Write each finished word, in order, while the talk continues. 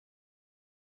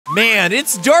Man,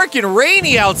 it's dark and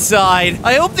rainy outside.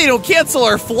 I hope they don't cancel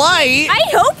our flight. I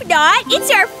hope not. It's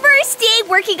our first day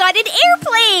working on an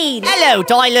airplane. Hello,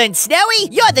 Tyler and Snowy.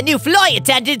 You're the new flight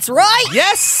attendants, right?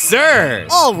 Yes, sir.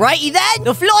 Alrighty then.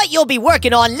 The flight you'll be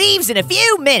working on leaves in a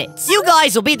few minutes. You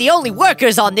guys will be the only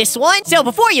workers on this one. So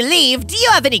before you leave, do you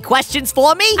have any questions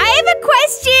for me? I have a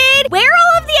question. Where are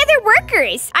all of the other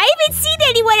workers? I haven't seen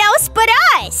anyone else but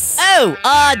us. Oh,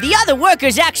 the other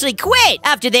workers actually quit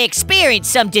after they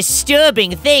experienced some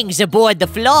disturbing things aboard the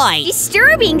flight.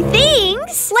 Disturbing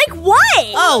things? Like what?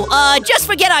 Oh, just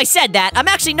forget I said that. I'm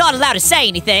actually not allowed to say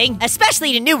anything,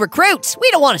 especially to new recruits. We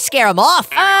don't want to scare them off.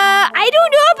 I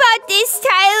don't know about this,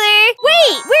 Tyler.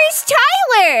 Wait, where's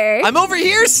Tyler? I'm over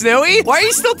here, Snowy. Why are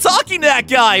you still talking to that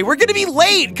guy? We're gonna be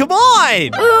late. Come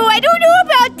on. Oh, I don't know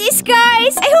about this,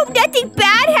 guys. I hope nothing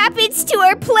bad happens to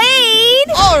our plane.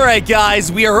 All right, guys,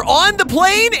 we are on the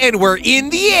plane and we're in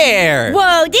the air.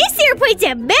 Whoa, this airplane's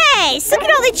a mess. Look at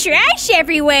all the trash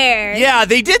everywhere. Yeah,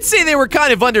 they did say they were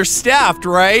kind of understaffed,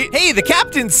 right? Hey, the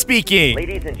captain's speaking.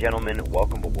 Ladies and gentlemen,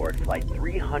 welcome aboard Flight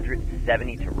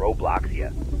 370 to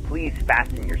Robloxia. Please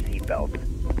fasten your seatbelts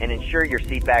and ensure your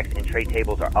seatbacks and tray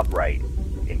tables are upright.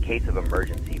 In case of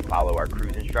emergency, follow our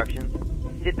cruise instructions.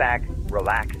 Sit back,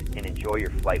 relax, and enjoy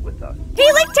your flight with us.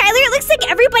 Hey, look, Tyler, it looks like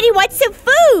everybody wants some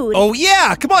food. Oh,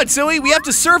 yeah. Come on, Zoe. We have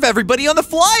to serve everybody on the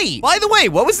flight. By the way,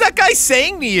 what was that guy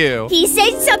saying to you? He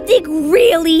said something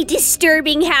really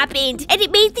disturbing happened, and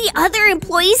it made the other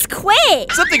employees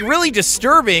quit. Something really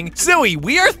disturbing? Zoe,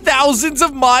 we are thousands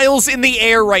of miles in the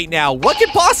air right now. What could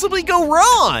possibly go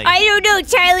wrong? I don't know,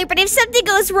 Tyler, but if something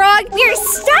goes wrong, we're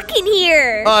stuck in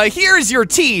here. Here's your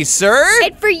tea, sir.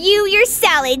 And for you, your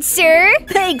salad, sir.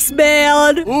 Thanks,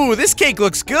 man. Ooh, this cake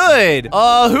looks good.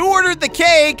 Who ordered the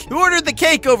cake? Who ordered the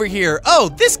cake over here? Oh,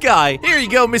 this guy. Here you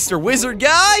go, Mr. Wizard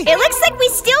Guy. It looks like we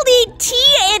still need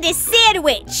tea and a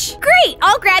sandwich. Great,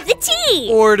 I'll grab the tea.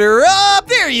 Order up.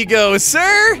 There you go,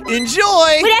 sir.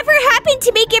 Enjoy. Whatever happened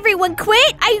to make everyone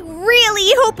quit, I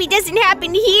really hope it doesn't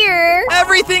happen here.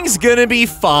 Everything's gonna be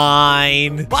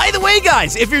fine. By the way,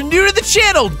 guys, if you're new to the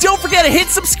channel, don't forget to hit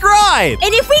subscribe.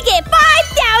 And if we get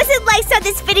 5,000 likes on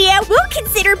this video, we'll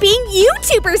consider being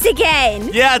YouTubers again.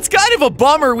 Yeah, it's kind of a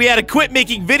bummer we had to quit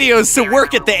making videos to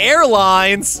work at the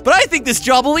airlines, but I think this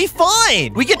job will be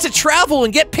fine. We get to travel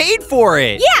and get paid for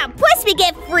it. Yeah, plus we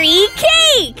get free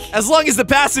cake. As long as the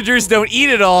passengers don't eat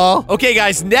it all. Okay,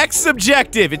 guys, next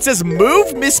objective. It says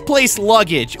move misplaced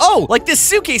luggage. Oh, like this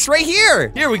suitcase right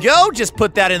here. Here we go. Just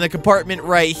put that in the compartment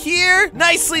right here.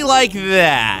 Nicely like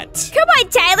that. Come on,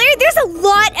 Tyler. There's a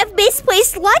lot of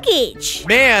misplaced luggage.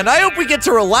 Man, I hope we get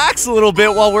to relax a little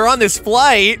bit while we're on this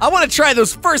flight. I want to try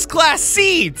those first class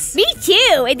seats. Me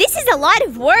too, and this is a lot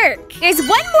of work. There's one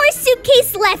more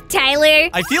suitcase left, Tyler.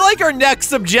 I feel like our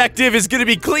next objective is going to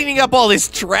be cleaning up all this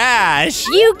trash.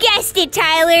 You guessed it,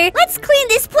 Tyler. Let's clean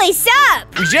this place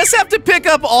up. We just have to pick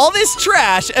up all this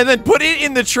trash and then put it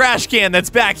in the trash can that's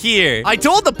back here. I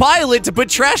told the pilot to put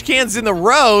trash cans in the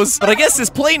rows, but I guess this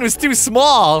plane was too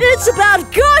small. It's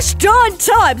about gosh darn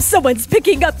time someone's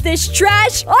picking up this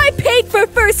trash. I paid for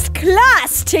first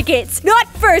class tickets, not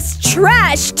first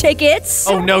trash tickets.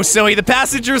 Oh no, Zoe, the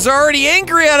passengers are already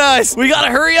angry at us. We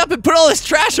gotta hurry up and put all this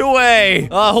trash away.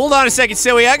 Hold on a second,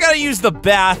 Zoe. I gotta use the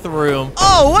bathroom.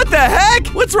 Oh, what the heck?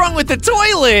 What's wrong with the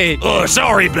toilet? Oh,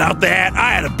 sorry about that.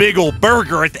 I had a big old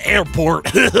burger at the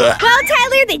airport. Well,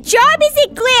 Tyler, the job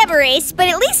isn't glamorous, but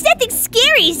at least nothing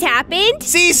scary's happened.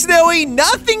 See, Snowy,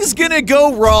 nothing's gonna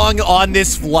go wrong on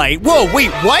this flight. Whoa,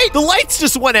 wait, what? The lights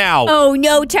just went out. Oh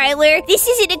no, Tyler. This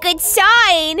isn't a good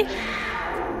sign.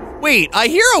 Wait, I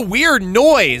hear a weird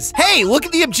noise. Hey, look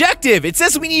at the objective. It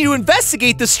says we need to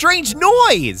investigate the strange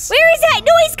noise. Where is that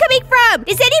noise coming from?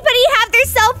 Does anybody have their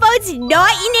cell phones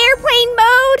not in airplane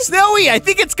mode? Snowy, I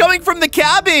think it's coming from the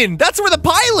cabin. That's where the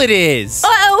pilot is.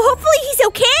 Uh-oh, hopefully he's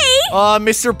okay.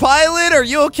 Mr. Pilot, are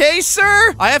you okay,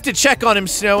 sir? I have to check on him,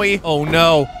 Snowy. Oh,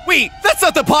 no. Wait, that's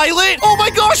not the pilot. Oh, my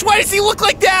gosh, why does he look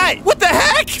like that? What the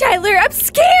heck? Tyler, I'm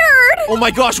scared. Oh, my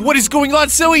gosh, what is going on,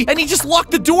 Snowy? And he just locked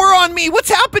the door on me. What's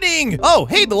happening? Oh,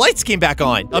 hey, the lights came back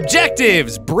on.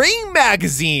 Objectives, bring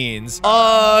magazines.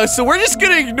 So we're just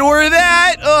gonna ignore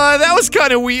that? That was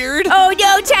kind of weird. Oh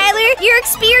no, Tyler, you're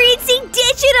experiencing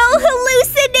digital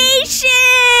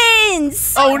hallucinations.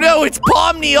 Oh no, it's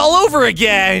Pomni all over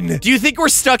again. Do you think we're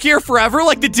stuck here forever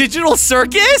like the digital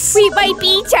circus? We might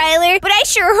be, Tyler, but I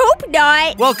sure hope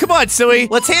not. Well, come on, Zoe.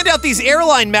 Let's hand out these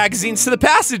airline magazines to the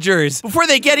passengers before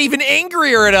they get even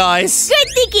angrier at us. Good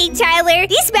thinking, Tyler.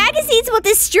 These magazines will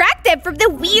distract them from the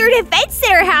weird events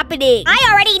that are happening. I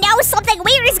already know something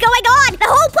weird is going on. The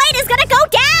whole plane is gonna go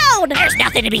down. There's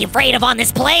nothing to be afraid of on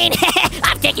this plane.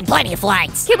 I've taken plenty of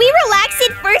flights. Can we relax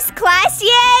in first class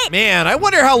yet? Man, I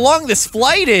wonder how long this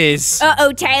flight is.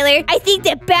 Uh-oh, Tyler. I think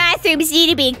the bathrooms need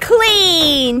to be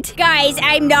cleaned. Guys,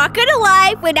 I'm not gonna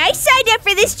lie. When I signed up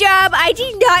for this job, I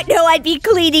did not know I'd be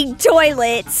cleaning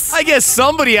toilets. I guess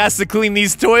somebody has to clean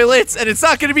these toilets, and it's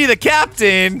not gonna be the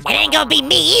captain. It ain't gonna be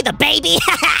me either, baby.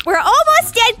 We're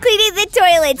almost done cleaning the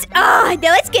toilets. Oh,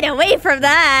 now let's get away from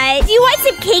that. Do you want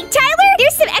some cake, Tyler?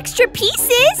 There's some extra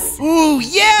pieces. Ooh,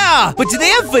 yeah! But do they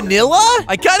have vanilla?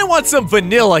 I kinda want some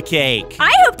vanilla cake.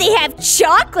 I hope they have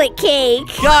chocolate cake.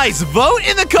 Guys, vote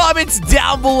in the comments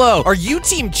down below. Are you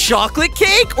team chocolate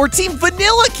cake or team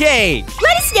vanilla cake?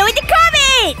 Let us know in the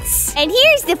comments. And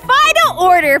here's the final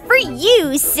order for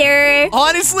you, sir.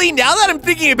 Honestly, now that I'm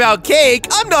thinking about cake,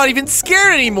 I'm not even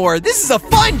scared anymore. This is a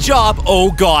fun job.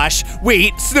 Oh gosh.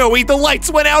 Wait, Snowy, the lights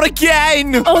went out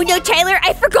again. Oh no, Tyler,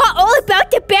 I forgot all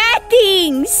about the bad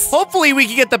things. Hopefully we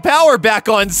can get the power back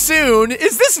on soon.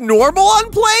 Is this normal on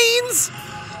planes?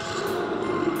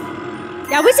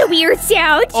 That was a weird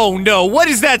sound. Oh no, what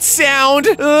is that sound?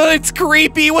 It's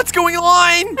creepy. What's going on?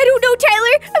 I don't know,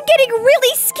 Tyler. I'm getting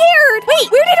really scared.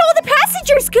 Wait, where did all the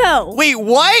passengers go? Wait,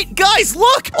 what? Guys,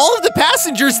 look! All of the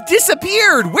passengers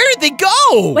disappeared. Where did they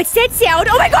go? What's that sound?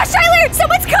 Oh my gosh, Tyler!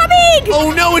 Someone's coming!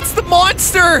 Oh no, it's the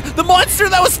monster! The monster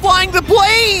that was flying the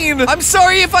plane! I'm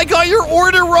sorry if I got your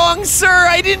order wrong, sir.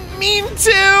 I didn't mean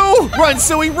to. Run,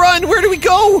 Zoe, run. Where do we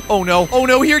go? Oh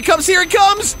no, here it comes, here it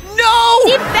comes. No!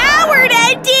 Devoured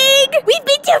ending! We've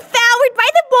been devoured by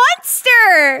the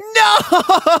monster! No!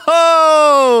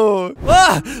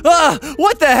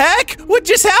 What the heck? What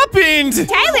just happened?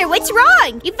 Tyler, what's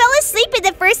wrong? You fell asleep in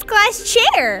the first class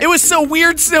chair. It was so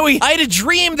weird, Zoe. I had a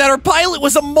dream that our pilot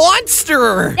was a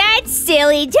monster. That's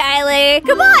silly, Tyler.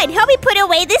 Come on, help me put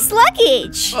away this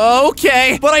luggage.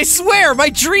 Okay, but I swear, my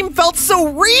dream felt so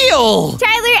real.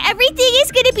 Tyler, everything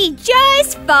is gonna be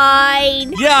just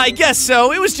fine. Yeah, I guess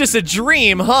so. It was just a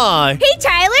dream, huh? Hey,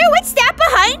 Tyler, what's that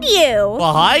behind you?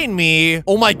 Behind me?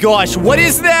 Oh my gosh, what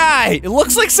is that? It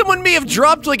looks like someone may have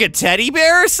dropped like a teddy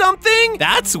bear or something.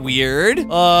 That's weird.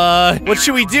 What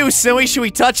should we do, Zoe? Should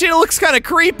we touch it? It looks kind of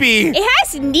creepy. It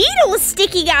has needles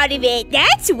sticking out of it.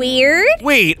 That's weird.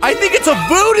 Wait, I think it's a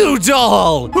voodoo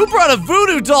doll. Who brought a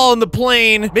voodoo doll in the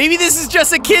plane? Maybe this is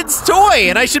just a kid's toy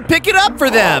and I should pick it up for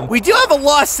them. We do have a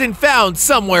lost and found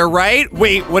somewhere, right?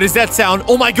 Wait, what is that sound?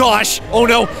 Oh my gosh. Oh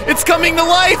no, it's coming to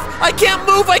life. I can't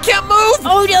move, I can't move.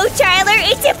 Oh no, Tyler,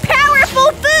 it's a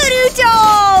powerful voodoo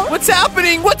doll. What's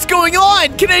happening? What's going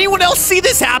on? Can anyone else see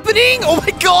this happening? Oh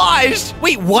my gosh.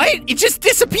 Wait, what? It just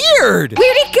disappeared.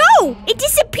 Where'd it go? It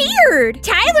disappeared.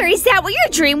 Tyler, is that what your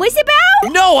dream was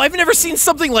about? No, I've never seen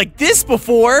something like this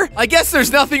before. I guess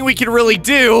there's nothing we can really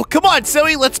do. Come on,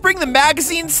 Zoe, let's bring the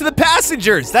magazines to the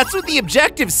passengers. That's what the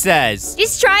objective says.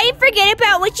 Just try and forget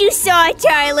about what you saw,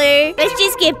 Tyler. Let's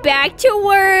just get back to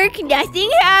work. Nothing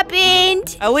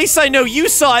happened. At least I know you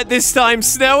saw it this time,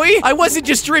 Snowy. I wasn't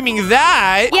just dreaming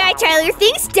that. Yeah, Tyler,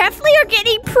 things definitely are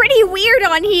getting pretty weird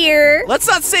on here. Let's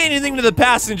not say anything to the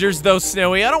passengers, though,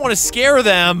 Snowy. I don't want to scare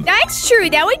them. That's true.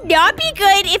 That would not be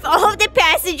good if all of the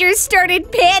passengers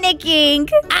started panicking.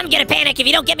 I'm gonna panic if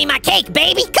you don't get me my cake,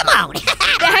 baby. Come on.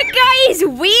 That guy is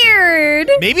weird.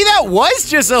 Maybe that was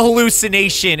just a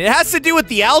hallucination. It has to do with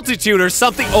the altitude or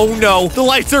something. Oh no, the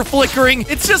lights are flickering.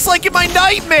 It's just like in my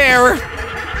nightmare.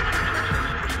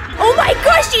 Oh my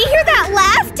gosh, did you hear that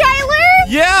laugh, Tyler?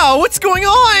 Yeah, what's going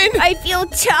on? I feel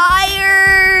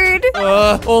tired.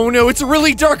 Oh no, it's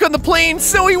really dark on the plane.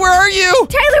 Snowy, where are you?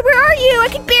 Tyler, where are you? I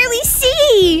can barely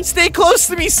see. Stay close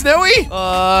to me, Snowy.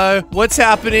 What's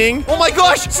happening? Oh my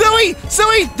gosh, Zoe,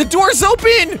 the door's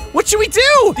open. What should we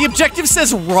do? The objective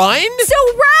says run? So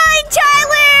run,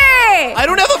 Tyler! I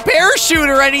don't have a parachute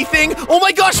or anything. Oh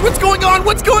my gosh, what's going on?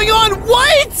 What's going on?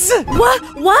 What? What?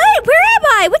 Where am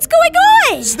I? What's going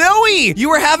on? Snowy, you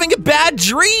were having a bad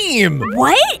dream.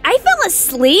 What? I fell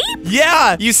asleep?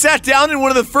 Yeah, you sat down in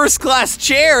one of the first class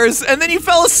chairs and then you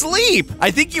fell asleep.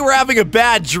 I think you were having a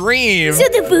bad dream. So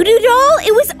the voodoo doll,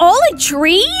 it was all a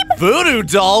dream? Voodoo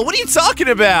doll? What are you talking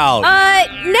about?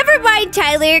 Never mind,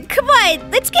 Tyler. Come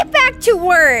on, let's get back to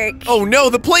work. Oh no,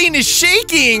 the plane is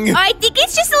shaking. I think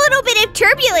it's just a little bit of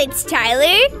turbulence,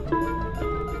 Tyler.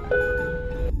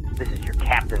 This is your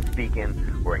captain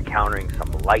speaking. We're encountering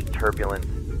some light turbulence.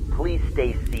 Please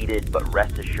stay seated, but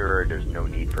rest assured there's no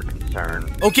need for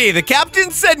concern. Okay, the captain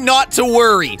said not to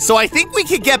worry, so I think we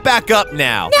can get back up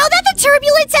now. Now that the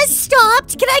turbulence has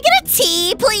stopped, can I get a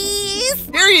tea, please?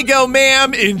 Here you go,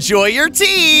 ma'am. Enjoy your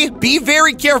tea. Be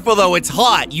very careful, though. It's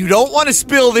hot. You don't want to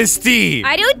spill this tea.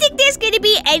 I don't think there's gonna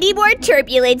be any more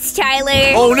turbulence,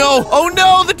 Tyler. Oh, no. Oh,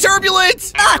 no. The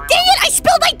turbulence. Oh, dang it, I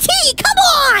spilled my tea! Come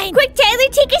on! Quick, Tyler,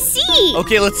 take a seat.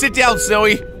 Okay, let's sit down,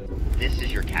 Snowy. This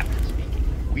is your captain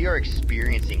speaking. We are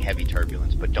experiencing heavy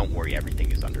turbulence, but don't worry,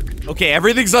 everything is under control. Okay,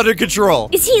 everything's under control.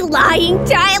 Is he lying,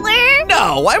 Tyler?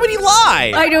 No, why would he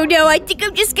lie? I don't know. I think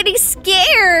I'm just getting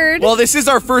scared. Well, this is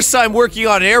our first time working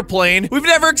on an airplane. We've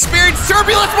never experienced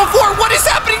turbulence before. What is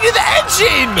happening to the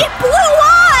engine? It blew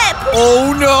up.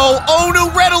 Oh, no. Oh,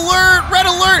 no. Red alert. Red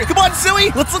alert. Come on,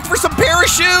 Zoe. Let's look for some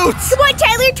parachutes. Come on,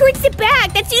 Tyler, towards the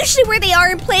back. That's usually where they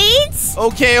are in planes.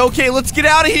 Okay, let's get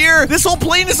out of here. This whole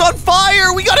plane is on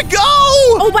fire. We gotta go.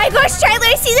 Oh my gosh, Tyler,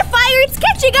 I see the fire. It's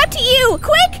catching up to you.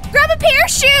 Quick, grab a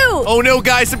parachute. Oh no,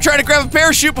 guys, I'm trying to grab a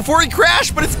parachute before we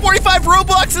crash, but it's 45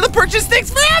 Robux and the purchase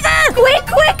takes forever. Quick,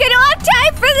 I don't have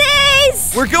time for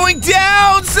this. We're going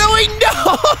down, Zoe.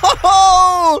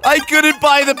 No, I couldn't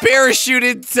buy the parachute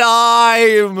in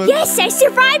time. Yes, I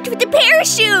survived with the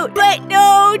parachute. But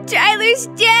no, Tyler's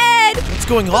dead. What's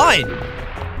going on?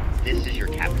 This is your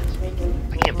captain speaking.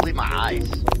 I can't believe my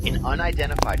eyes. An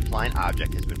unidentified flying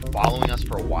object has been following us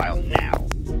for a while now.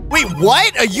 Wait,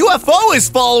 what? A UFO is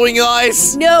following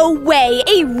us. No way.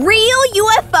 A real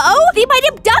UFO? They might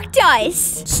abduct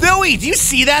us. Snowy, do you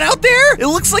see that out there? It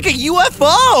looks like a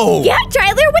UFO. Yeah,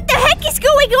 Tyler, what the heck is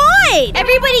going on?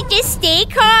 Everybody just stay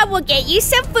calm. We'll get you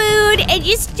some food and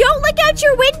just don't look out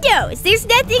your windows. There's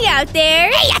nothing out there.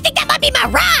 Hey, I think that might be my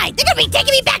ride! They're gonna be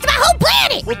taking me back to my home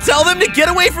planet! Well, tell them to get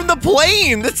away from the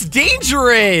plane. That's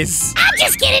dangerous. I'm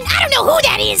just kidding, I don't know who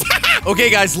that is! Okay,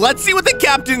 guys, let's see what the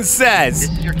captain says.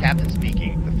 This is your captain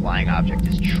speaking. The flying object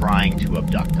is trying to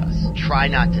abduct us. Try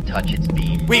not to touch its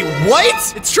beam. Wait,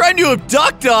 what? It's trying to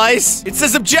abduct us. It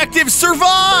says objective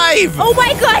survive. Oh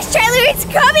my gosh, Tyler, it's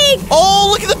coming. Oh,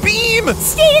 look at the beam.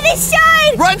 Stay to this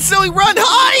side. Run, Silly, run,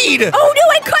 hide. Oh no,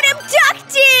 I got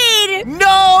abducted.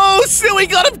 No, Silly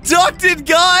got abducted,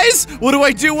 guys. What do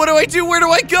I do? What do I do? Where do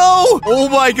I go? Oh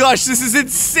my gosh, this is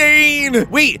insane.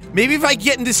 Wait, maybe if I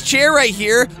get in this chair right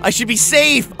here, I should be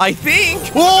safe, I think.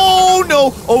 Oh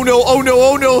no, oh no, oh no,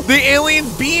 oh no. The alien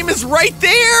beam is right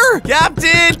there.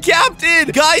 Captain.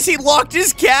 Guys, he locked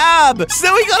his cab.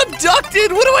 Snowy got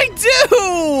abducted. What do I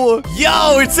do?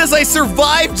 Yo, it says I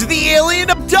survived the alien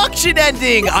abduction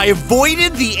ending. I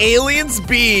avoided the alien's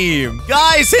beam.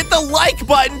 Guys, hit the like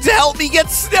button to help me get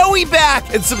Snowy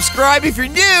back. And subscribe if you're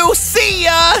new. See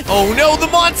ya. Oh no, the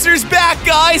monster's back,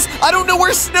 guys. I don't know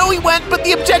where Snowy went, but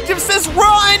the objective says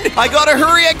run. I gotta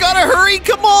hurry.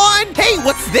 Come on. Hey,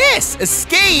 what's this?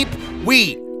 Escape?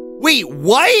 Wait,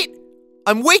 what?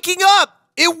 I'm waking up.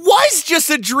 It was just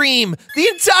a dream. The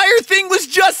entire thing was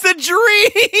just a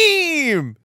dream.